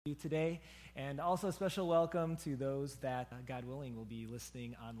you today, and also a special welcome to those that, God willing, will be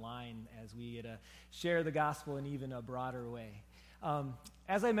listening online as we get to share the gospel in even a broader way.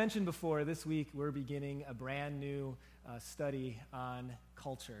 As I mentioned before, this week we're beginning a brand new study on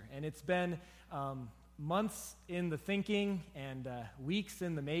culture, and it's been months in the thinking and weeks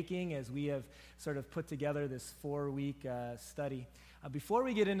in the making as we have sort of put together this 4-week study. Before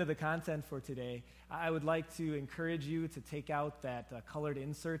we get into the content for today, I would like to encourage you to take out that colored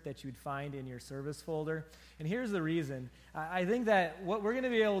insert that you'd find in your service folder. And here's the reason. I think that what we're going to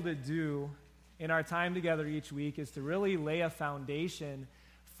be able to do in our time together each week is to really lay a foundation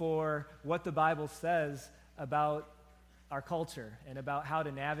for what the Bible says about our culture and about how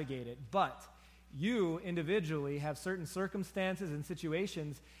to navigate it. But you individually have certain circumstances and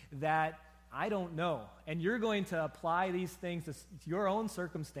situations that I don't know, and you're going to apply these things to your own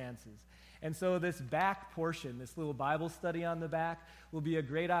circumstances. And so this back portion, this little Bible study on the back, will be a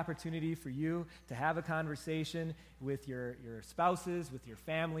great opportunity for you to have a conversation with your spouses, with your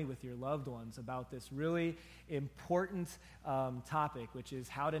family, with your loved ones about this really important topic, which is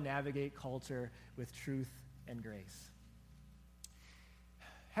how to navigate culture with truth and grace.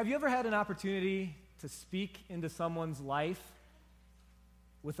 Have you ever had an opportunity to speak into someone's life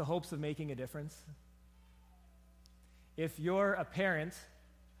with the hopes of making a difference? If you're a parent,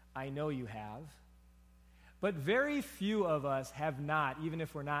 I know you have, but very few of us have not, even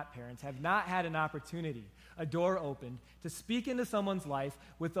if we're not parents, have not had an opportunity, a door opened, to speak into someone's life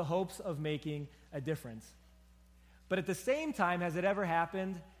with the hopes of making a difference. But at the same time, has it ever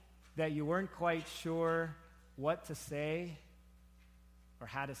happened that you weren't quite sure what to say or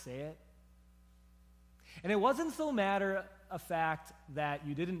how to say it? And it wasn't so matter of fact that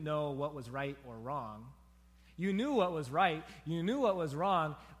you didn't know what was right or wrong. You knew what was right, you knew what was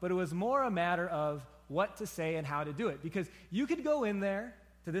wrong, but it was more a matter of what to say and how to do it. Because you could go in there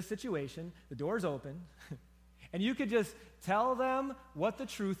to this situation, the door's open, and you could just tell them what the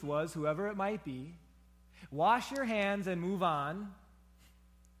truth was, whoever it might be, wash your hands and move on,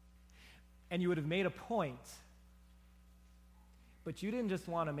 and you would have made a point. But you didn't just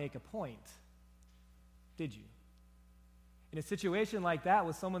want to make a point, did you? In a situation like that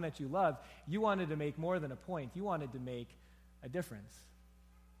with someone that you loved, you wanted to make more than a point. You wanted to make a difference.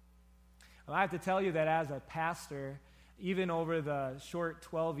 Well, I have to tell you that as a pastor, even over the short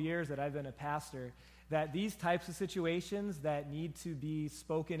 12 years that I've been a pastor, that these types of situations that need to be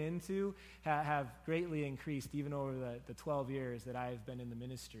spoken into have greatly increased even over the 12 years that I've been in the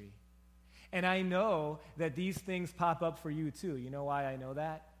ministry. And I know that these things pop up for you too. You know why I know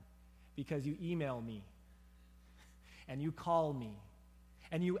that? Because you email me. And you call me,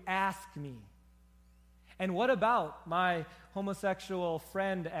 and you ask me. And what about my homosexual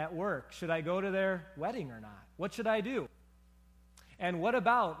friend at work? Should I go to their wedding or not? What should I do? And what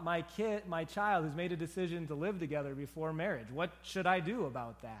about my child who's made a decision to live together before marriage? What should I do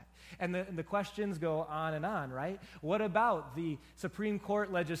about that? And the questions go on and on, right? What about the Supreme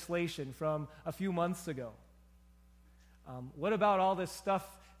Court legislation from a few months ago? What about all this stuff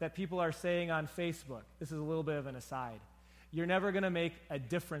that people are saying on Facebook? This is a little bit of an aside. You're never going to make a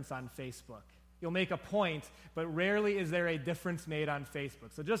difference on Facebook. You'll make a point, but rarely is there a difference made on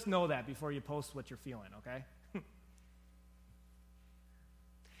Facebook. So just know that before you post what you're feeling, okay?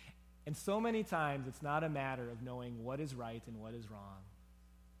 And so many times it's not a matter of knowing what is right and what is wrong.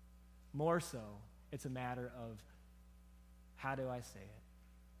 More so, it's a matter of how do I say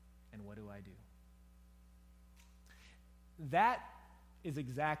it and what do I do? That is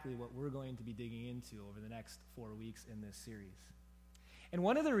exactly what we're going to be digging into over the next 4 weeks in this series. And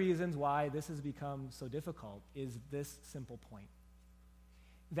one of the reasons why this has become so difficult is this simple point.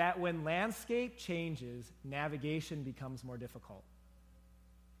 That when landscape changes, navigation becomes more difficult.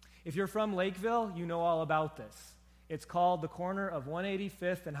 If you're from Lakeville, you know all about this. It's called the corner of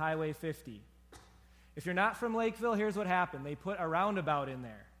 185th and Highway 50. If you're not from Lakeville, here's what happened. They put a roundabout in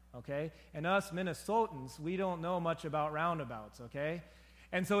there. Okay? And us Minnesotans, we don't know much about roundabouts, okay?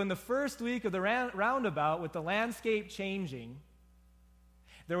 And so in the first week of the roundabout, with the landscape changing,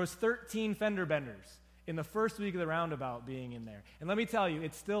 there was 13 fender benders in the first week of the roundabout being in there. And let me tell you,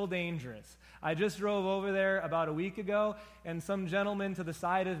 it's still dangerous. I just drove over there about a week ago, and some gentleman to the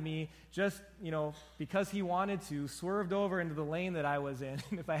side of me just, because he wanted to, swerved over into the lane that I was in.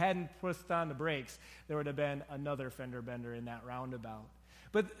 And if I hadn't pushed on the brakes, there would have been another fender bender in that roundabout.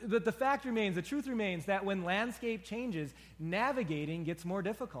 But the fact remains, the truth remains, that when landscape changes, navigating gets more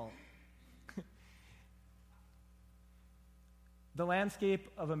difficult. The landscape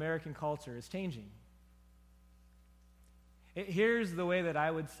of American culture is changing. Here's the way that I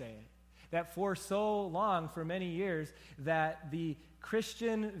would say it. that for so long, for many years, that the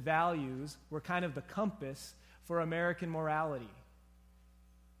Christian values were kind of the compass for American morality.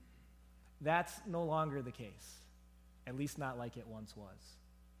 That's no longer the case, at least not like it once was.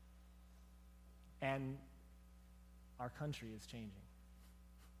 And our country is changing.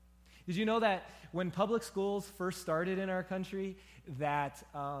 Did you know that when public schools first started in our country, that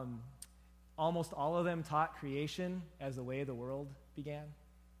almost all of them taught creation as the way the world began?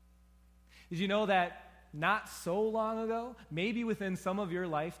 Did you know that not so long ago, maybe within some of your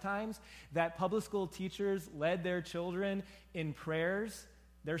lifetimes, that public school teachers led their children in prayers,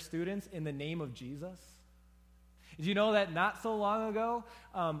 their students, in the name of Jesus? Did you know that not so long ago,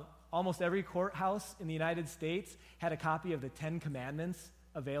 almost every courthouse in the United States had a copy of the 10 Commandments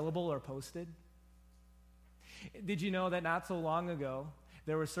available or posted? Did you know that not so long ago,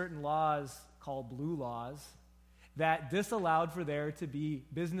 there were certain laws called blue laws that disallowed for there to be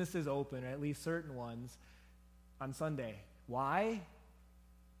businesses open, or at least certain ones, on Sunday? Why?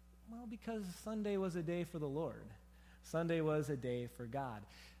 Well, because Sunday was a day for the Lord. Sunday was a day for God.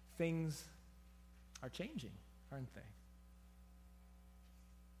 Things are changing, aren't they?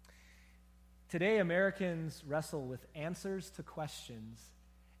 Today, Americans wrestle with answers to questions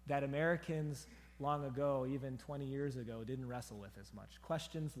that Americans long ago, even 20 years ago, didn't wrestle with as much.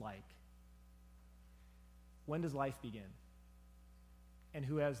 Questions like, when does life begin? And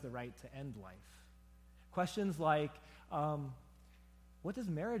who has the right to end life? Questions like, what does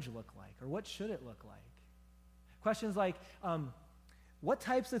marriage look like? Or what should it look like? Questions like, what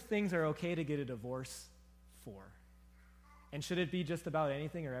types of things are okay to get a divorce for? And should it be just about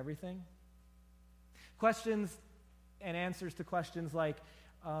anything or everything? Questions and answers to questions like,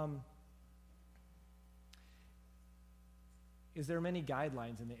 is there many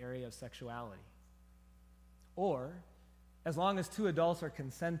guidelines in the area of sexuality? Or, as long as two adults are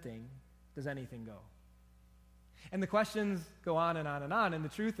consenting, does anything go? And the questions go on and on and on, and the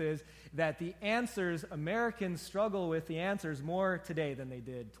truth is that the answers, Americans struggle with the answers more today than they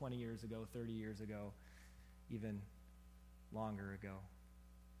did 20 years ago, 30 years ago, even longer ago.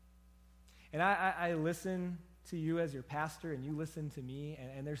 And I listen to you as your pastor, and you listen to me,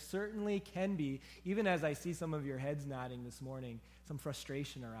 and there certainly can be, even as I see some of your heads nodding this morning, some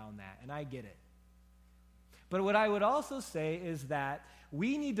frustration around that, and I get it. But what I would also say is that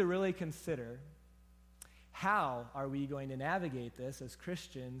we need to really consider, how are we going to navigate this as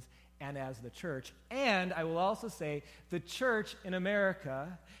Christians and as the church? And I will also say the church in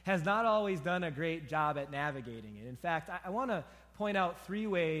America has not always done a great job at navigating it. In fact, I want to point out 3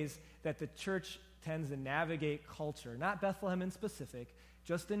 ways that the church tends to navigate culture, not Bethlehem in specific,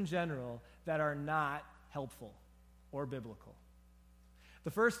 just in general, that are not helpful or biblical.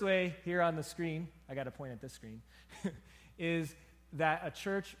 The first way here on the screen, I got to point at this screen, is that a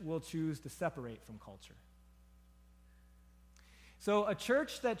church will choose to separate from culture. So a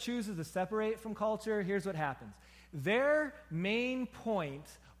church that chooses to separate from culture, here's what happens. Their main point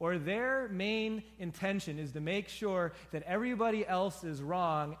or their main intention is to make sure that everybody else is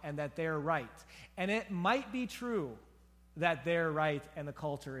wrong and that they're right. And it might be true that they're right and the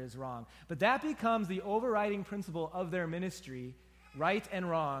culture is wrong, but that becomes the overriding principle of their ministry, right and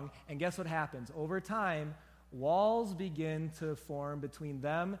wrong, and guess what happens? Over time, walls begin to form between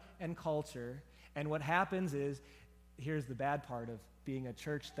them and culture, and what happens is, here's the bad part of being a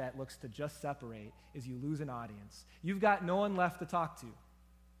church that looks to just separate, is you lose an audience. You've got no one left to talk to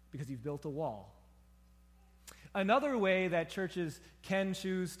because you've built a wall. Another way that churches can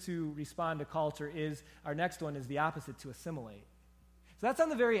choose to respond to culture is, our next one is the opposite, to assimilate. So that's on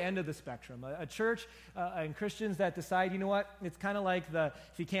the very end of the spectrum. A church and Christians that decide, you know what, it's kind of like the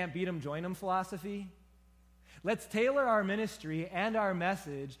if you can't beat them, join them philosophy. Let's tailor our ministry and our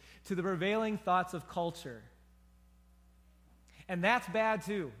message to the prevailing thoughts of culture. And that's bad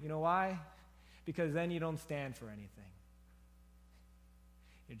too. You know why? Because then you don't stand for anything.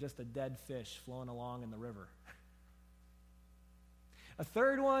 You're just a dead fish floating along in the river. A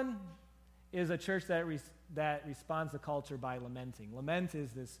third one is a church that responds to culture by lamenting. Lament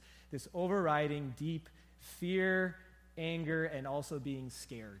is this overriding deep fear, anger, and also being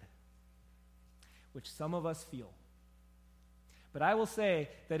scared, which some of us feel. But I will say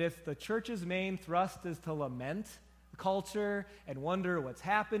that if the church's main thrust is to lament culture and wonder what's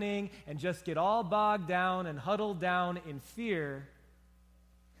happening and just get all bogged down and huddled down in fear,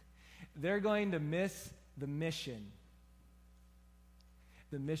 they're going to miss the mission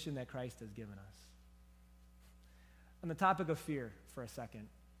that Christ has given us. On the topic of fear for a second,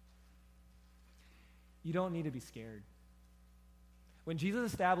 you don't need to be scared. When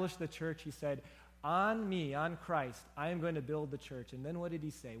Jesus established the church, he said, On me, on Christ, I am going to build the church. And then what did he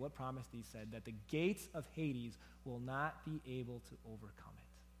say? What promise did he say? That the gates of Hades will not be able to overcome it.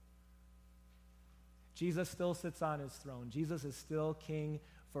 Jesus still sits on his throne. Jesus is still king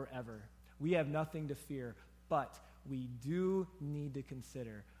forever. We have nothing to fear, but we do need to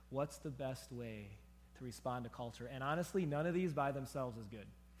consider what's the best way to respond to culture. And honestly, none of these by themselves is good.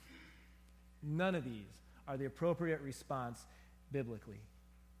 None of these are the appropriate response biblically.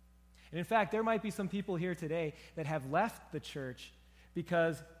 And in fact, there might be some people here today that have left the church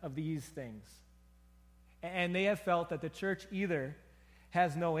because of these things. And they have felt that the church either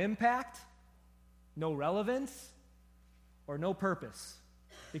has no impact, no relevance, or no purpose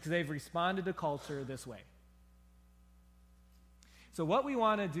because they've responded to culture this way. So what we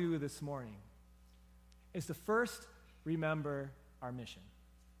want to do this morning is to first remember our mission.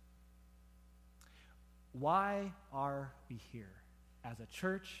 Why are we here as a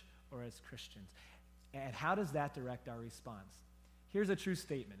church or as Christians? And how does that direct our response? Here's a true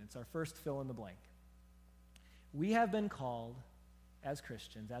statement. It's our first fill in the blank. We have been called as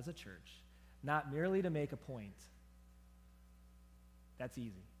Christians, as a church, not merely to make a point. That's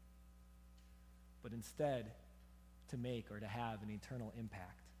easy. But instead, to make or to have an eternal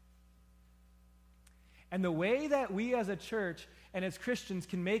impact. And the way that we as a church and as Christians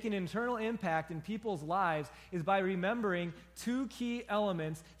can make an eternal impact in people's lives is by remembering two key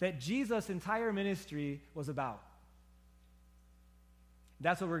elements that Jesus' entire ministry was about.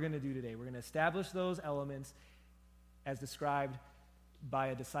 That's what we're going to do today. We're going to establish those elements as described by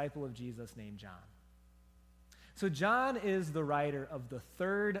a disciple of Jesus named John. So John is the writer of the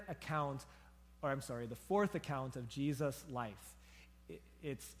fourth account of Jesus' life.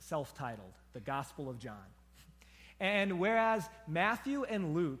 It's self-titled, the Gospel of John. And whereas Matthew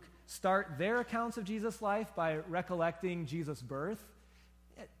and Luke start their accounts of Jesus' life by recollecting Jesus' birth,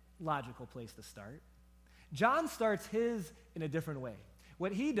 logical place to start, John starts his in a different way.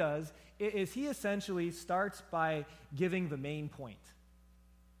 What he does is he essentially starts by giving the main point.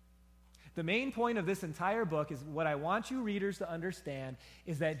 The main point of this entire book is what I want you readers to understand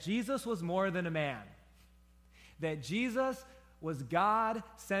is that Jesus was more than a man. That Jesus was God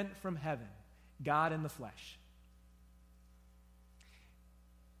sent from heaven, God in the flesh.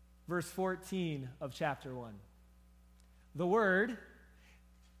 Verse 14 of chapter 1. The Word,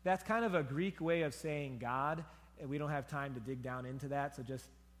 that's kind of a Greek way of saying God. We don't have time to dig down into that, so just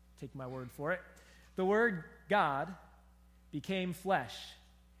take my word for it. The Word, God, became flesh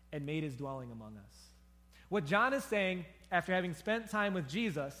and made his dwelling among us. What John is saying, after having spent time with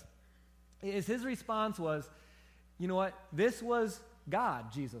Jesus, is his response was, you know what? This was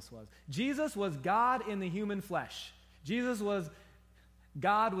God, Jesus was. Jesus was God in the human flesh. Jesus was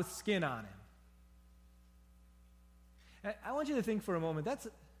God with skin on him. I want you to think for a moment, that's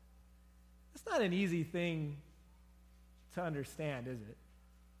not an easy thing to understand, is it?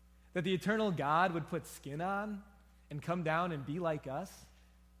 That the eternal God would put skin on and come down and be like us?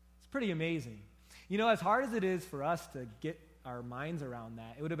 It's pretty amazing. You know, as hard as it is for us to get our minds around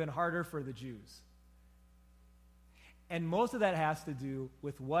that, it would have been harder for the Jews. And most of that has to do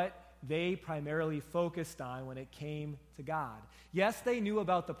with what they primarily focused on when it came to God. Yes, they knew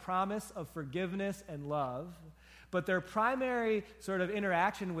about the promise of forgiveness and love, but their primary sort of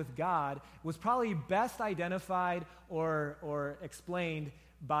interaction with God was probably best identified or explained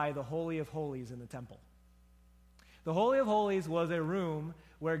by the Holy of Holies in the temple. The Holy of Holies was a room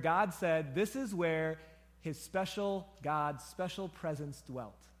where God said, this is where God's special presence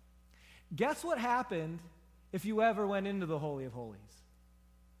dwelt. Guess what happened if you ever went into the Holy of Holies?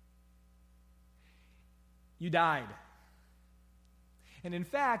 You died. And in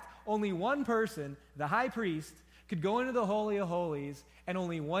fact, only one person, the high priest, could go into the Holy of Holies, and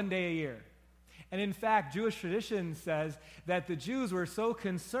only one day a year. And in fact, Jewish tradition says that the Jews were so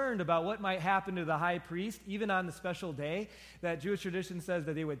concerned about what might happen to the high priest, even on the special day, that Jewish tradition says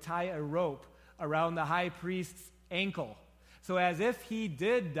that they would tie a rope around the high priest's ankle. So as if he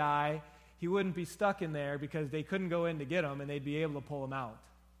did die, he wouldn't be stuck in there because they couldn't go in to get him and they'd be able to pull him out.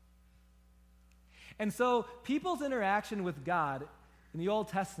 And so people's interaction with God in the Old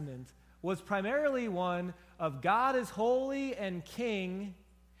Testament was primarily one of God is holy and king,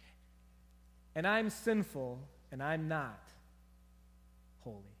 and I'm sinful, and I'm not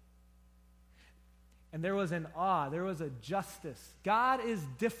holy. And there was an awe, there was a justice. God is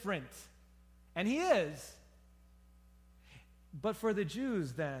different, and he is. But for the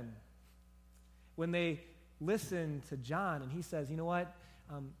Jews then, when they listened to John, and he says, you know what?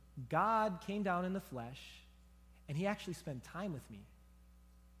 God came down in the flesh, and he actually spent time with me.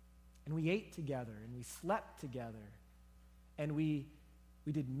 And we ate together, and we slept together, and we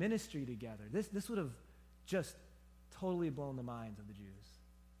We did ministry together. This would have just totally blown the minds of the Jews.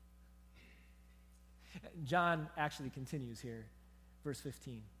 John actually continues here, verse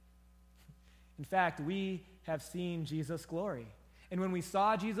 15. In fact, we have seen Jesus' glory. And when we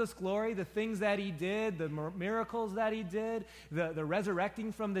saw Jesus' glory, the things that he did, the miracles that he did, the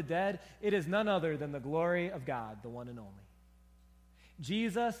resurrecting from the dead, it is none other than the glory of God, the one and only.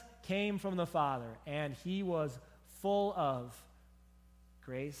 Jesus came from the Father, and he was full of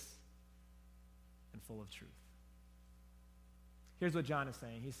grace and full of truth. Here's what John is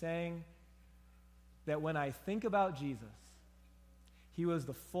saying. He's saying that when I think about Jesus, he was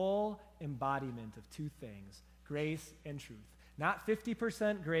the full embodiment of two things, grace and truth. Not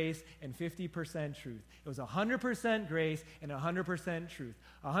 50% grace and 50% truth. It was 100% grace and 100% truth.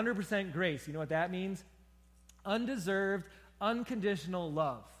 100% grace, you know what that means? Undeserved, unconditional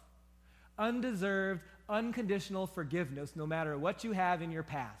love. Undeserved, unconditional forgiveness, no matter what you have in your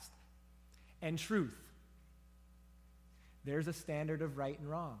past. And truth. There's a standard of right and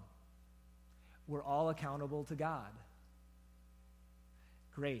wrong. We're all accountable to God.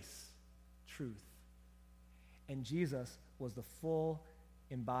 Grace, truth. And Jesus was the full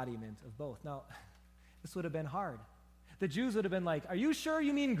embodiment of both. Now, this would have been hard. The Jews would have been like, are you sure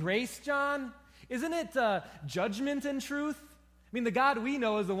you mean grace, John? Isn't it judgment and truth? I mean, the God we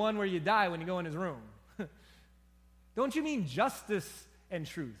know is the one where you die when you go in his room. Don't you mean justice and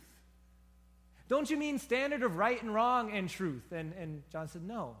truth? Don't you mean standard of right and wrong and truth? And John said,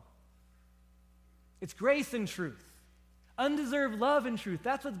 no. It's grace and truth. Undeserved love and truth.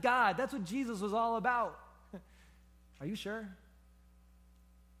 That's what Jesus was all about. Are you sure?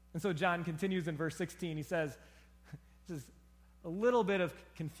 And so John continues in verse 16. He says, this is a little bit of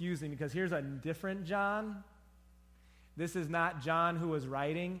confusing because here's a different John. This is not John who was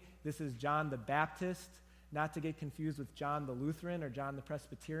writing. This is John the Baptist, not to get confused with John the Lutheran or John the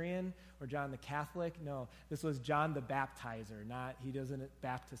Presbyterian or John the Catholic. No, this was John the Baptizer, he doesn't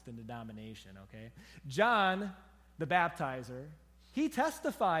Baptist in denomination, okay? John the Baptizer, he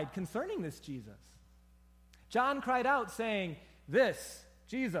testified concerning this Jesus. John cried out saying, this,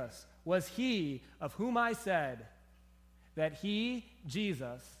 Jesus, was he of whom I said that he,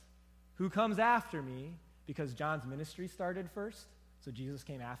 Jesus, who comes after me, because John's ministry started first, so Jesus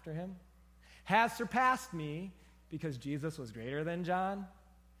came after him, has surpassed me because Jesus was greater than John,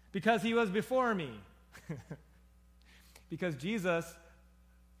 because he was before me. Because Jesus,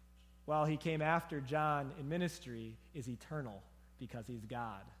 while he came after John in ministry, is eternal because he's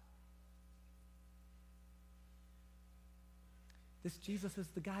God. This Jesus is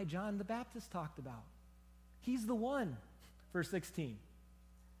the guy John the Baptist talked about. He's the one. Verse 16.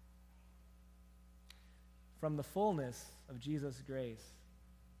 From the fullness of Jesus' grace,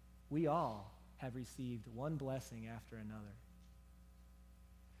 we all have received one blessing after another.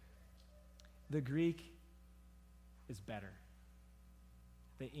 The Greek is better.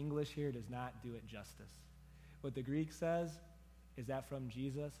 The English here does not do it justice. What the Greek says is that from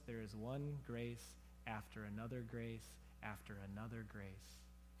Jesus, there is one grace after another grace after another grace.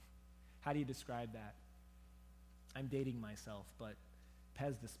 How do you describe that? I'm dating myself, but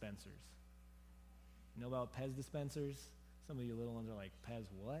Pez dispensers. You know about Pez dispensers? Some of you little ones are like, Pez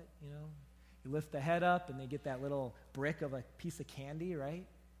what? You know? You lift the head up and they get that little brick of a piece of candy, right?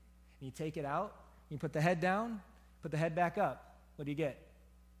 And you take it out, you put the head down, put the head back up. What do you get?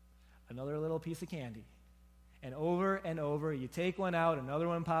 Another little piece of candy. And over, you take one out, another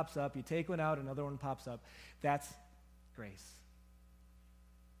one pops up. You take one out, another one pops up. That's grace.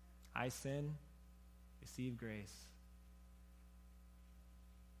 I sin, receive grace.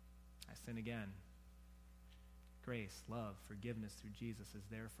 I sin again. Grace, love, forgiveness through Jesus is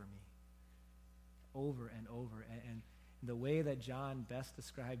there for me. Over and over. And the way that John best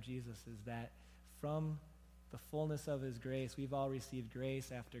described Jesus is that from the fullness of his grace, we've all received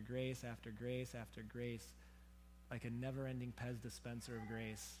grace after grace after grace after grace, like a never-ending Pez dispenser of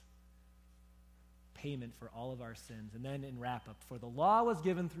grace. Payment for all of our sins. And then in wrap-up, for the law was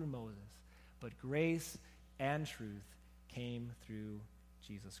given through Moses, but grace and truth came through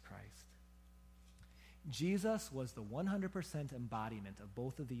Jesus Christ. Jesus was the 100% embodiment of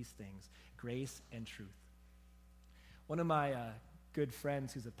both of these things, grace and truth. One of my good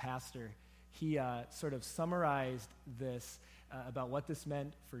friends who's a pastor, he sort of summarized this about what this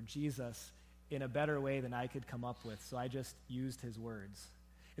meant for Jesus in a better way than I could come up with, so I just used his words.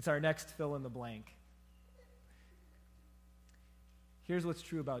 It's our next fill in the blank. Here's what's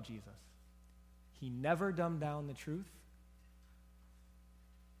true about Jesus. He never dumbed down the truth,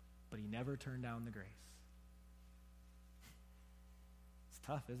 but he never turned down the grace. It's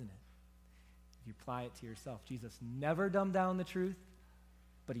tough, isn't it? If you apply it to yourself. Jesus never dumbed down the truth,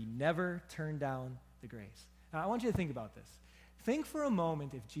 but he never turned down the grace. Now, I want you to think about this. Think for a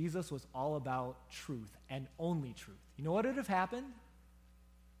moment if Jesus was all about truth and only truth. You know what would have happened?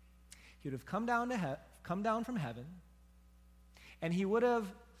 He would have come down from heaven, and he would have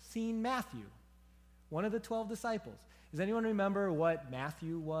seen Matthew, one of the 12 disciples. Does anyone remember what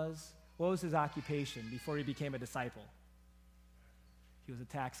Matthew was? What was his occupation before he became a disciple? He was a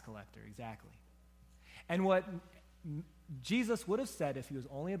tax collector, exactly. And what Jesus would have said if he was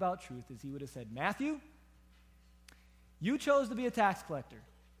only about truth is he would have said, Matthew, you chose to be a tax collector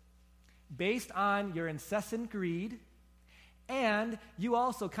based on your incessant greed, and you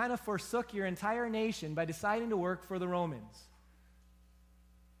also kind of forsook your entire nation by deciding to work for the Romans.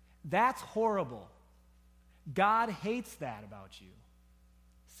 That's horrible. God hates that about you.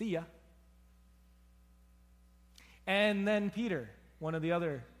 See ya. And then Peter, one of the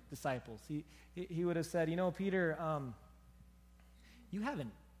other disciples, he would have said, Peter, you have a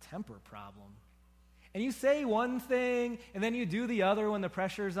temper problem. And you say one thing, and then you do the other when the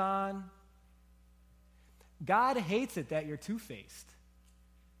pressure's on. God hates it that you're two-faced.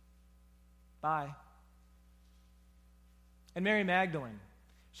 Bye. And Mary Magdalene,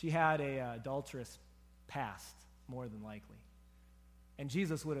 she had a adulterous past, more than likely. And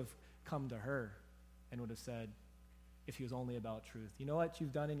Jesus would have come to her and would have said, if he was only about truth, you know what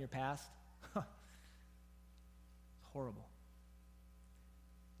you've done in your past? It's horrible.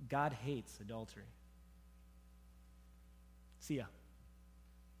 God hates adultery. See ya.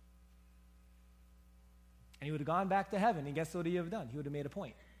 And he would have gone back to heaven, and guess what he would have done? He would have made a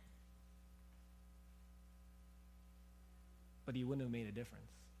point. But he wouldn't have made a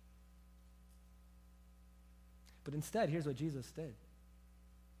difference. But instead, here's what Jesus did.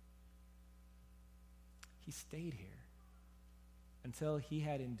 He stayed here until he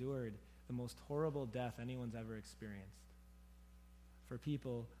had endured the most horrible death anyone's ever experienced for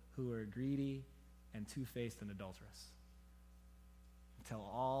people who are greedy and two-faced and adulterous. Until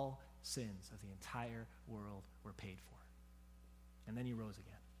all sins of the entire world were paid for. And then he rose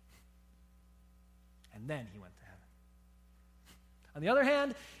again. And then he went to heaven. On the other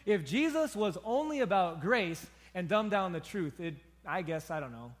hand, if Jesus was only about grace and dumbed down the truth, it'd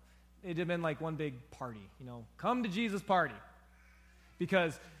have been like one big party. Come to Jesus' party.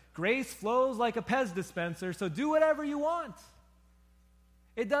 Because grace flows like a Pez dispenser, so do whatever you want.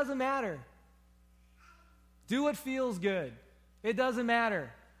 It doesn't matter. Do what feels good. It doesn't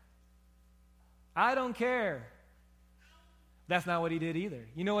matter. I don't care. That's not what he did either.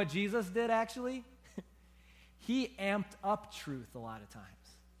 You know what Jesus did, actually? He amped up truth a lot of times.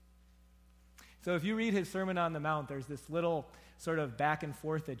 So if you read his Sermon on the Mount, there's this little sort of back and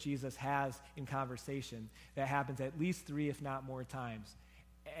forth that Jesus has in conversation that happens at least 3, if not more times.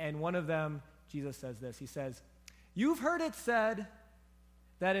 And one of them, Jesus says this. He says, "You've heard it said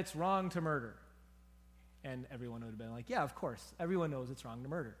that it's wrong to murder." And everyone would have been like, yeah, of course. Everyone knows it's wrong to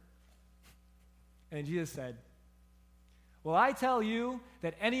murder. And Jesus said, well, I tell you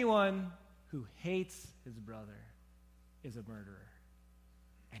that anyone who hates his brother is a murderer.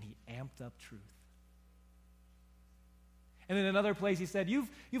 And he amped up truth. And in another place he said,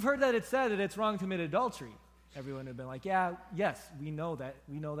 you've heard that it said that it's wrong to commit adultery. Everyone would have been like, yes, we know that.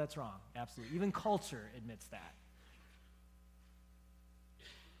 We know that's wrong. Absolutely. Even culture admits that.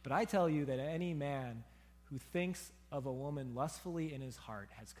 But I tell you that any man who thinks of a woman lustfully in his heart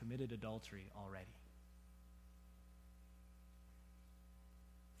has committed adultery already.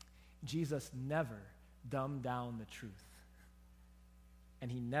 Jesus never dumbed down the truth. And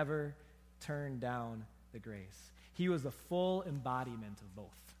he never turned down the grace. He was the full embodiment of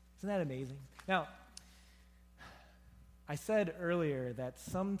both. Isn't that amazing? Now, I said earlier that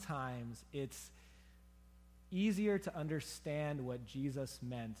sometimes it's easier to understand what Jesus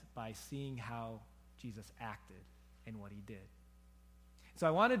meant by seeing how Jesus acted and what he did. So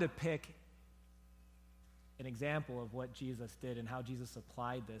I wanted to pick an example of what Jesus did and how Jesus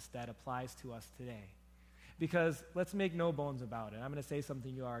applied this that applies to us today. Because let's make no bones about it. I'm going to say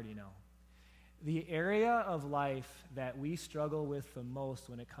something you already know. The area of life that we struggle with the most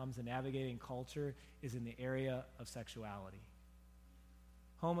when it comes to navigating culture is in the area of sexuality.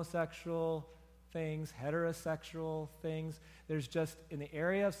 Homosexual things, heterosexual things. There's just, in the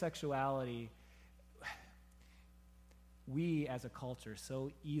area of sexuality, we as a culture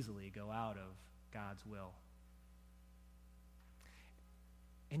so easily go out of God's will.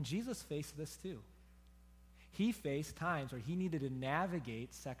 And Jesus faced this too. He faced times where he needed to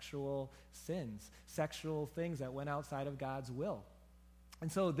navigate sexual sins, sexual things that went outside of God's will.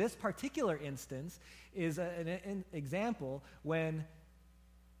 And so this particular instance is an example when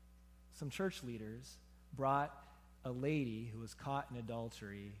some church leaders brought a lady who was caught in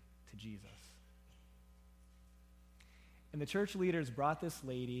adultery to Jesus. And the church leaders brought this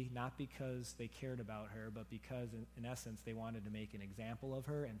lady not because they cared about her, but because, in essence, they wanted to make an example of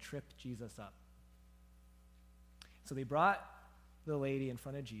her and trip Jesus up. So they brought the lady in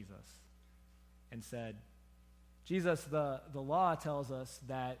front of Jesus and said, Jesus, the law tells us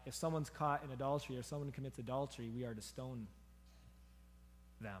that if someone's caught in adultery or someone commits adultery, we are to stone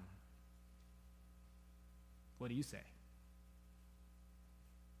them. What do you say?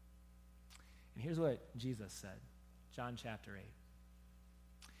 And here's what Jesus said. John chapter 8.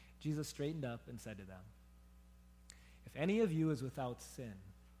 Jesus straightened up and said to them, if any of you is without sin,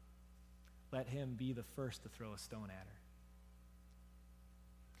 let him be the first to throw a stone at her.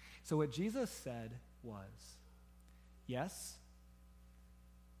 So what Jesus said was, yes,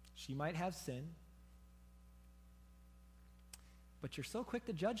 she might have sin, but you're so quick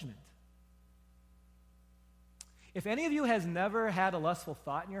to judgment. If any of you has never had a lustful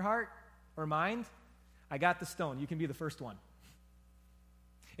thought in your heart or mind, I got the stone. You can be the first one.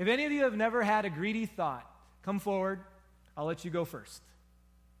 If any of you have never had a greedy thought, come forward. I'll let you go first.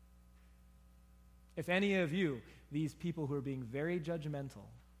 If any of you, these people who are being very judgmental,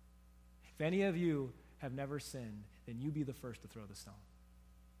 if any of you have never sinned, then you be the first to throw the stone.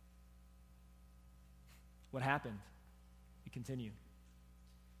 What happened? We continue.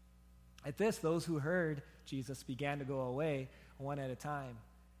 At this, those who heard Jesus began to go away one at a time,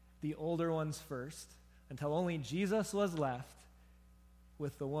 the older ones first, until only Jesus was left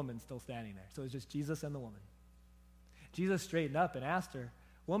with the woman still standing there. So it was just Jesus and the woman. Jesus straightened up and asked her,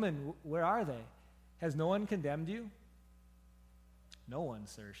 woman, where are they? Has no one condemned you? No one,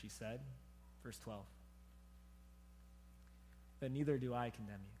 sir, she said. Verse 12. Then neither do I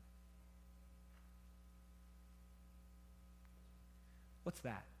condemn you. What's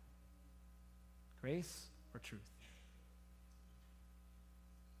that? Grace or truth?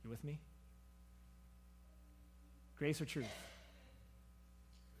 You with me? Grace or truth?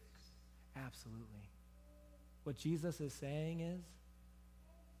 Absolutely. What Jesus is saying is,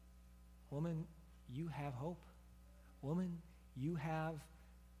 woman, you have hope. Woman, you have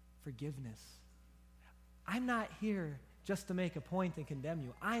forgiveness. I'm not here just to make a point and condemn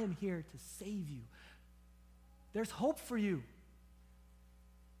you. I am here to save you. There's hope for you.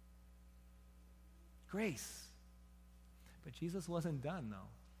 Grace. But Jesus wasn't done, though.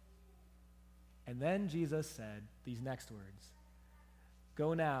 And then Jesus said these next words,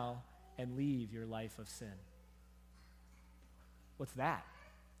 go now and leave your life of sin. What's that?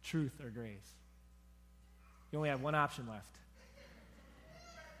 Truth or grace? You only have one option left.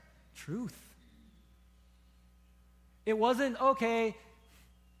 Truth. It wasn't, okay,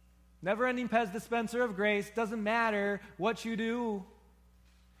 never-ending Pez dispenser of grace, doesn't matter what you do.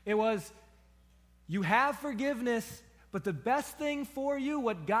 It was, you have forgiveness, but the best thing for you,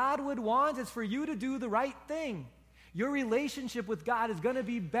 what God would want, is for you to do the right thing. Your relationship with God is going to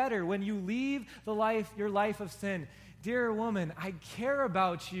be better when you leave your life of sin. Dear woman, I care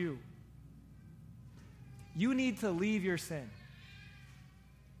about you. You need to leave your sin.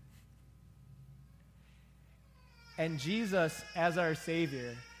 And Jesus, as our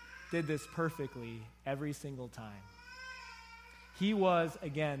Savior, did this perfectly every single time. He was,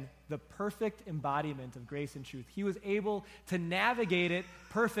 again, the perfect embodiment of grace and truth. He was able to navigate it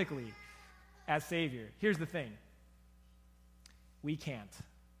perfectly as Savior. Here's the thing. We can't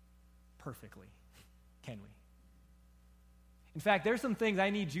perfectly, can we? In fact, there's some things I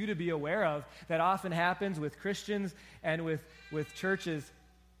need you to be aware of that often happens with Christians and with churches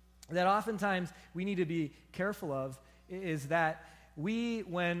that oftentimes we need to be careful of, is that we,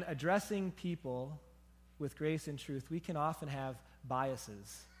 when addressing people with grace and truth, we can often have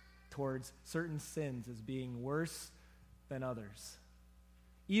biases towards certain sins as being worse than others.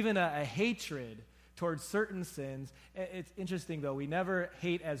 Even a hatred towards certain sins. It's interesting, though, we never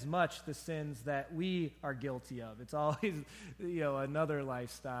hate as much the sins that we are guilty of. It's always, another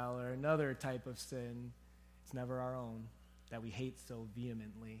lifestyle or another type of sin. It's never our own that we hate so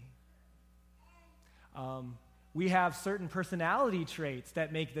vehemently. We have certain personality traits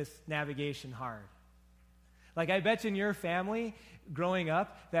that make this navigation hard. Like, I bet in your family, growing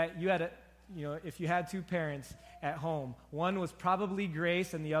up, that you had if you had two parents at home, one was probably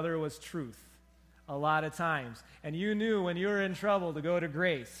grace and the other was truth a lot of times. And you knew when you were in trouble to go to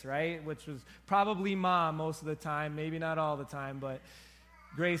grace, right? Which was probably mom most of the time, maybe not all the time, but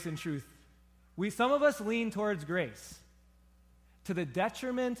grace and truth. Some of us lean towards grace to the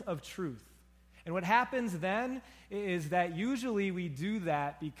detriment of truth. And what happens then is that usually we do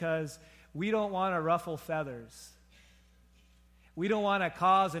that because we don't want to ruffle feathers. We don't want to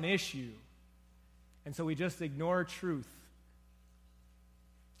cause an issue. And so we just ignore truth.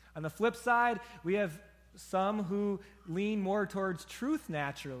 On the flip side, we have some who lean more towards truth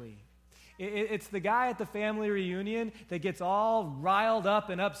naturally. It's the guy at the family reunion that gets all riled up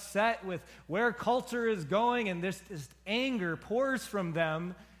and upset with where culture is going, and this anger pours from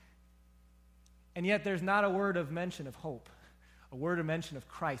them, and yet there's not a word of mention of hope, a word of mention of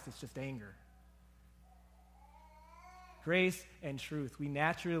Christ. It's just anger. Grace and truth. We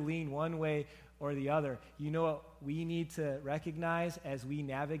naturally lean one way or the other. You know what we need to recognize as we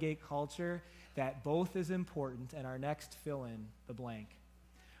navigate culture? That both is important, and our next fill in the blank.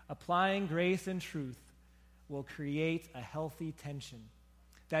 Applying grace and truth will create a healthy tension.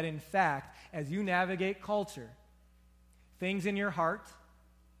 That in fact, as you navigate culture, things in your heart,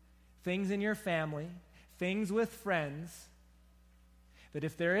 things in your family, things with friends, that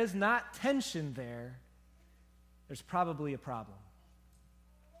if there is not tension there, there's probably a problem.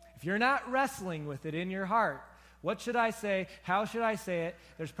 If you're not wrestling with it in your heart, what should I say? How should I say it?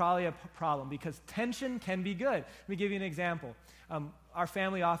 There's probably a problem, because tension can be good. Let me give you an example. Our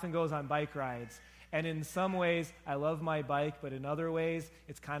family often goes on bike rides, and in some ways, I love my bike, but in other ways,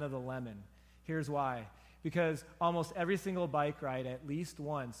 it's kind of the lemon. Here's why. Because almost every single bike ride, at least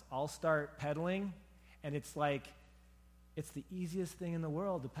once, I'll start pedaling, and it's like, it's the easiest thing in the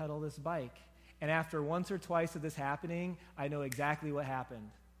world to pedal this bike. And after once or twice of this happening, I know exactly what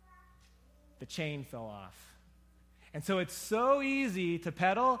happened. The chain fell off. And so it's so easy to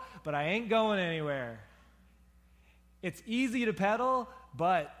pedal, but I ain't going anywhere. It's easy to pedal,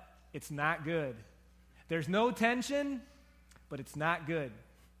 but it's not good. There's no tension, but it's not good.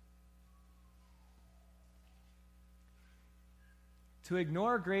 To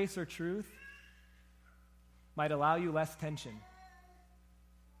ignore grace or truth might allow you less tension,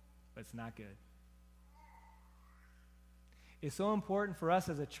 but it's not good. It's so important for us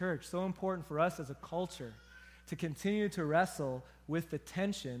as a church, so important for us as a culture, to continue to wrestle with the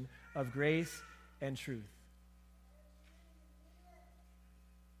tension of grace and truth.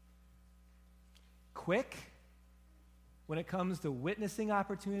 Quick, when it comes to witnessing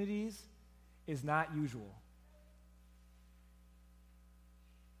opportunities, is not usual.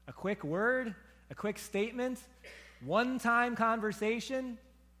 A quick word, a quick statement, one-time conversation,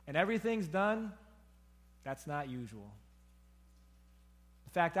 and everything's done, that's not usual.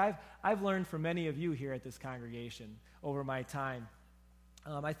 In fact, I've learned from many of you here at this congregation over my time.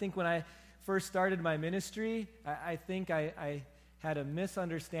 I think when I first started my ministry, I think I had a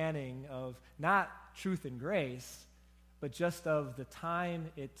misunderstanding of not truth and grace, but just of the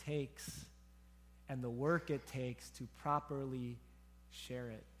time it takes and the work it takes to properly share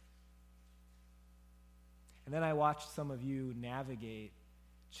it. And then I watched some of you navigate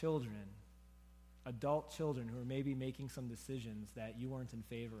children, adult children who are maybe making some decisions that you weren't in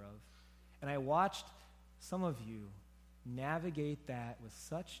favor of. And I watched some of you navigate that with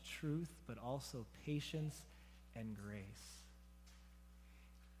such truth, but also patience and grace.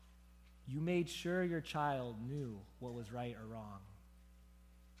 You made sure your child knew what was right or wrong.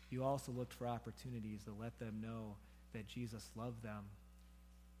 You also looked for opportunities to let them know that Jesus loved them.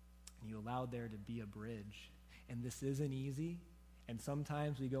 And you allowed there to be a bridge. And this isn't easy. And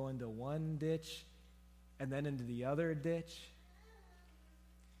sometimes we go into one ditch and then into the other ditch.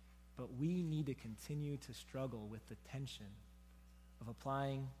 But we need to continue to struggle with the tension of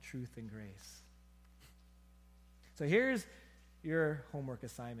applying truth and grace. So here's your homework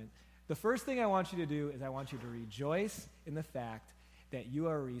assignment. The first thing I want you to do is I want you to rejoice in the fact that you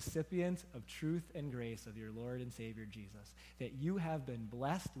are a recipient of truth and grace of your Lord and Savior Jesus, that you have been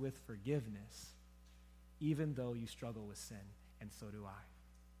blessed with forgiveness, even though you struggle with sin, and so do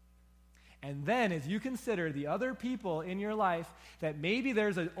I. And then as you consider the other people in your life, that maybe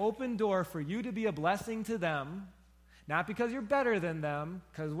there's an open door for you to be a blessing to them, not because you're better than them,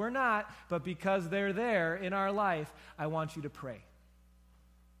 because we're not, but because they're there in our life, I want you to pray.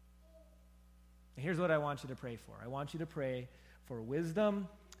 And here's what I want you to pray for. I want you to pray for wisdom,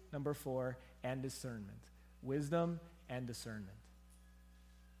 number 4, and discernment. Wisdom and discernment.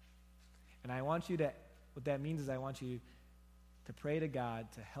 And I want you to, what that means is I want you to pray to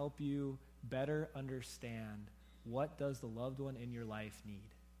God to help you better understand what does the loved one in your life need.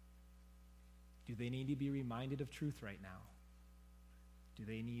 Do they need to be reminded of truth right now? Do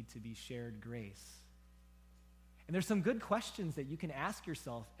they need to be shared grace? And there's some good questions that you can ask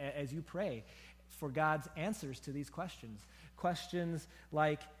yourself as you pray for God's answers to these questions. Questions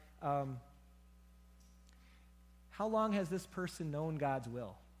like, how long has this person known God's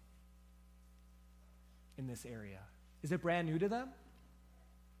will in this area? Is it brand new to them?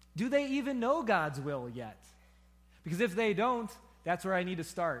 Do they even know God's will yet? Because if they don't, that's where I need to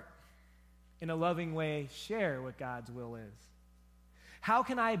start. in a loving way, share what God's will is? How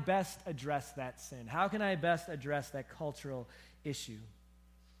can I best address that sin? How can I best address that cultural issue?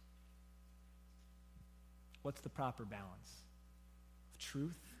 What's the proper balance of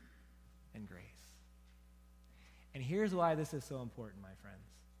truth and grace? And here's why this is so important, my friends.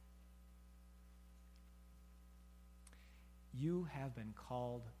 You have been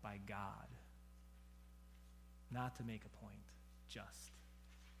called by God not to make a point, just,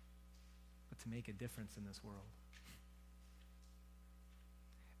 but to make a difference in this world.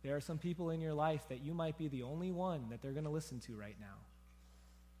 There are some people in your life that you might be the only one that they're going to listen to right now.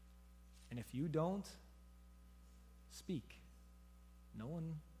 And if you don't speak, no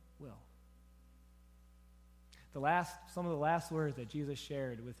one will. Some of the last words that Jesus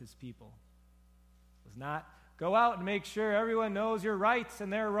shared with his people was not, go out and make sure everyone knows your rights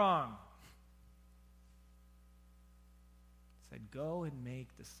and they're wrong. He said, go and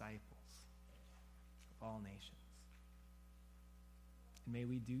make disciples of all nations. And may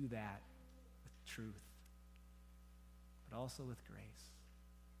we do that with truth, but also with grace.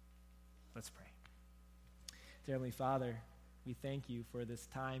 Let's pray. Dear Heavenly Father, we thank you for this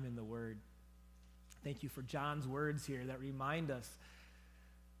time in the Word. Thank you for John's words here that remind us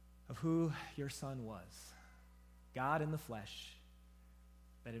of who your Son was. God in the flesh,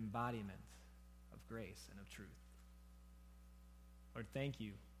 that embodiment of grace and of truth. Lord, thank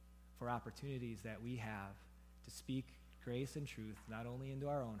you for opportunities that we have to speak grace and truth not only into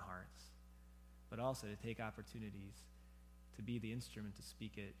our own hearts, but also to take opportunities to be the instrument to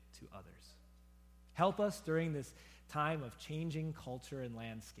speak it to others. Help us during this time of changing culture and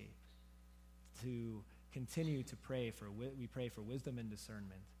landscape to continue to pray for wisdom and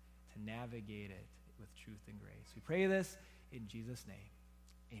discernment to navigate it with truth and grace. We pray this in Jesus' name.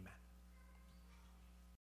 Amen.